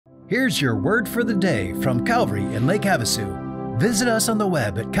Here's your word for the day from Calvary in Lake Havasu. Visit us on the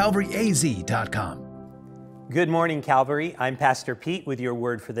web at calvaryaz.com. Good morning, Calvary. I'm Pastor Pete with your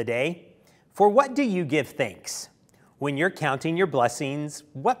word for the day. For what do you give thanks? When you're counting your blessings,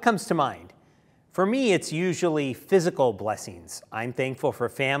 what comes to mind? For me, it's usually physical blessings. I'm thankful for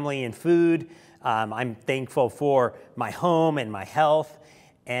family and food. I'm thankful for my home and my health.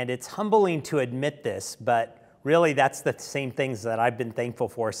 And it's humbling to admit this, but really that's the same things that I've been thankful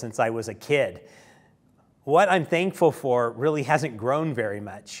for since I was a kid. What I'm thankful for really hasn't grown very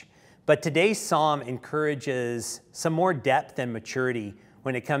much. But today's psalm encourages some more depth and maturity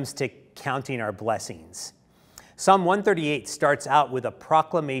when it comes to counting our blessings. Psalm 138 starts out with a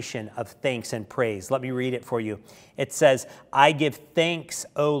proclamation of thanks and praise. Let me read it for you. It says, "I give thanks,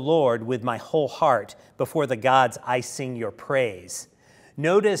 O Lord, with my whole heart. Before the gods I sing your praise."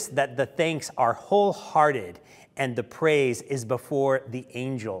 Notice that the thanks are wholehearted and the praise is before the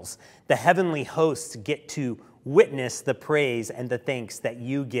angels. The heavenly hosts get to witness the praise and the thanks that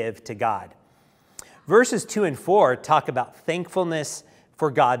you give to God. Verses 2 and 4 talk about thankfulness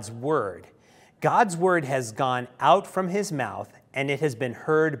for God's word. God's word has gone out from his mouth, and it has been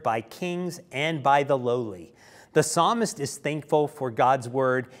heard by kings and by the lowly. The psalmist is thankful for God's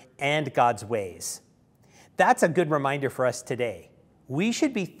word and God's ways. That's a good reminder for us today. We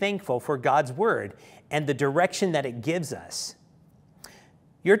should be thankful for God's word and the direction that it gives us.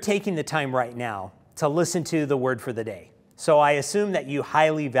 You're taking the time right now to listen to the word for the day. So I assume that you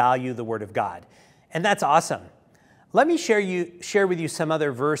highly value the word of God, and that's awesome. Let me share with you some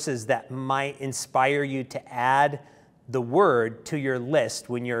other verses that might inspire you to add the word to your list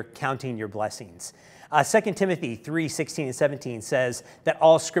when you're counting your blessings. 2 Timothy 3:16 and 17 says that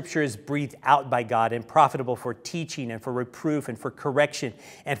all scripture is breathed out by God and profitable for teaching and for reproof and for correction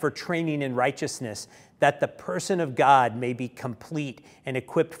and for training in righteousness, that the person of God may be complete and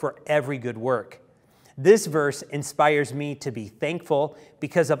equipped for every good work. This verse inspires me to be thankful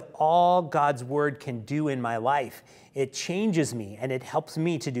because of all God's word can do in my life. It changes me and it helps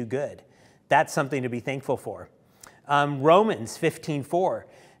me to do good. That's something to be thankful for. Romans 15:4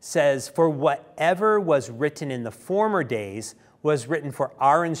 says, "For whatever was written in the former days was written for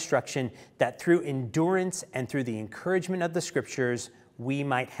our instruction, that through endurance and through the encouragement of the scriptures, we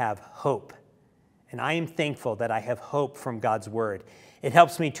might have hope." And I am thankful that I have hope from God's word. It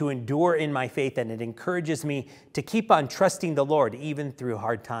helps me to endure in my faith, and it encourages me to keep on trusting the Lord even through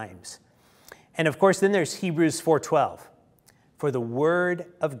hard times. And of course, then there's Hebrews 4:12. "For the word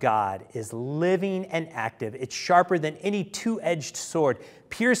of God is living and active. It's sharper than any two-edged sword,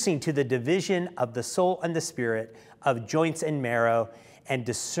 piercing to the division of the soul and the spirit, of joints and marrow, and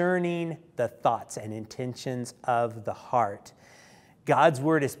discerning the thoughts and intentions of the heart." God's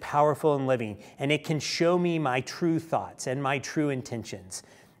word is powerful and living, and it can show me my true thoughts and my true intentions.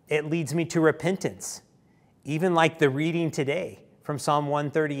 It leads me to repentance, even like the reading today from Psalm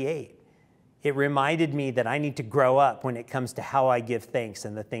 138. It reminded me that I need to grow up when it comes to how I give thanks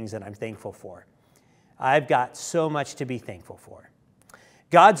and the things that I'm thankful for. I've got so much to be thankful for.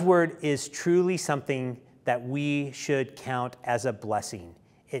 God's word is truly something that we should count as a blessing.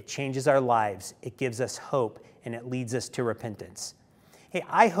 It changes our lives, it gives us hope, and it leads us to repentance. Hey,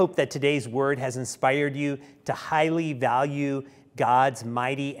 I hope that today's word has inspired you to highly value God's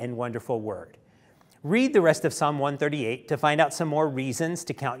mighty and wonderful word. Read the rest of Psalm 138 to find out some more reasons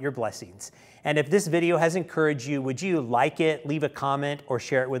to count your blessings. And if this video has encouraged you, would you like it, leave a comment, or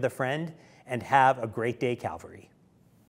share it with a friend? And have a great day, Calvary.